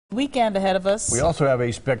Weekend ahead of us. We also have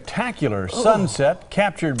a spectacular sunset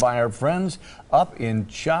captured by our friends up in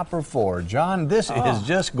Chopper 4. John, this is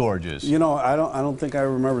just gorgeous. You know, I don't think I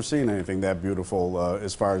remember seeing anything that beautiful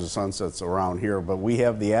as far as the sunsets around here, but we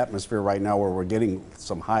have the atmosphere right now where we're getting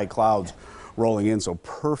some high clouds rolling in, so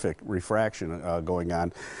perfect refraction going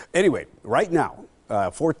on. Anyway, right now,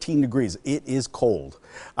 14 degrees. It is cold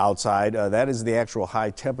outside. That is the actual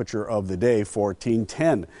high temperature of the day. 14,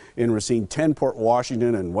 10 in Racine, 10 Port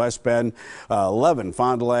Washington and West Bend, 11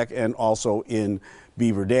 Fond du Lac, and also in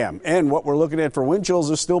Beaver Dam. And what we're looking at for wind chills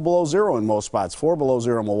is still below zero in most spots. 4 below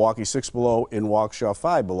zero in Milwaukee, 6 below in Waukesha,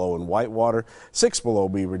 5 below in Whitewater, 6 below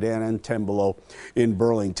Beaver Dam, and 10 below in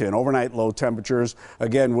Burlington. Overnight low temperatures,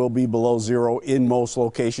 again, will be below zero in most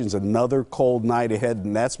locations. Another cold night ahead,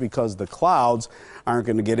 and that's because the clouds aren't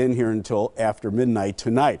going to get in here until after midnight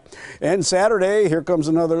tonight. And Saturday, here comes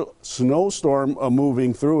another snowstorm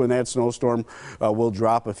moving through, and that snowstorm will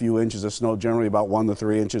drop a few inches of snow, generally about 1 to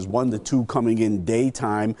 3 inches, 1 to 2 coming in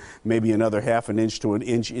daytime, maybe another ½ an inch to an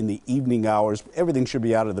inch in the evening hours. Everything should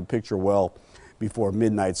be out of the picture well before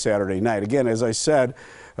midnight Saturday night. Again, as I said,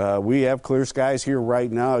 we have clear skies here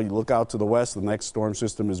right now. You look out to the west, the next storm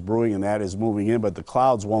system is brewing, and that is moving in, but the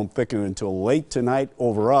clouds won't thicken until late tonight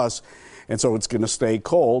over us. And so it's going to stay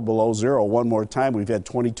cold below zero. One more time, we've had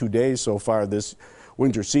 22 days so far this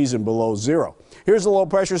winter season below zero. Here's the low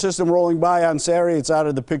pressure system rolling by on Saturday. It's out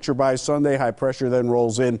of the picture by Sunday. High pressure then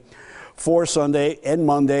rolls in for Sunday and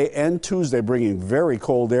Monday and Tuesday, bringing very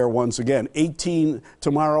cold air once again. 18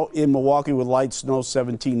 tomorrow in Milwaukee with light snow,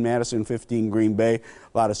 17 Madison, 15 Green Bay.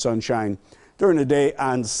 A lot of sunshine during the day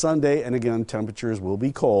on Sunday. And again, temperatures will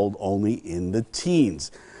be cold, only in the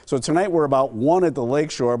teens. So tonight we're about 1 at the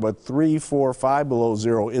lakeshore, but 3, 4, 5 below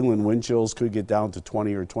zero. Inland wind chills could get down to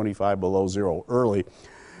 20 or 25 below zero early.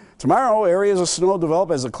 Tomorrow, areas of snow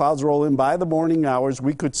develop as the clouds roll in by the morning hours.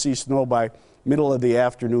 We could see snow by middle of the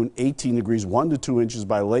afternoon, 18 degrees, 1 to 2 inches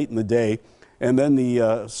by late in the day. And then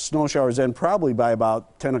the snow showers end probably by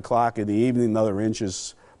about 10 o'clock in the evening. Another inch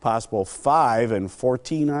is possible, 5 and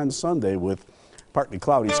 14 on Sunday with partly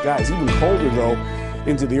cloudy skies. Even colder, though,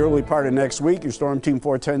 into the early part of next week. Your Storm Team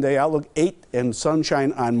 4 10-day outlook, 8 and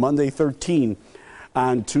sunshine on Monday, 13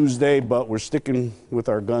 on Tuesday, but we're sticking with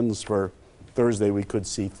our guns for Thursday. We could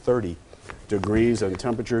see 30 degrees and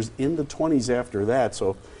temperatures in the 20s after that, so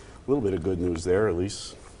a little bit of good news there. At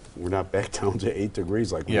least we're not back down to 8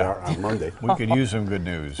 degrees like we are on Monday. We could use some good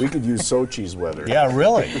news. We could use Sochi's weather. Yeah,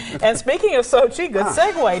 really. And speaking of Sochi, good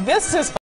segue. This is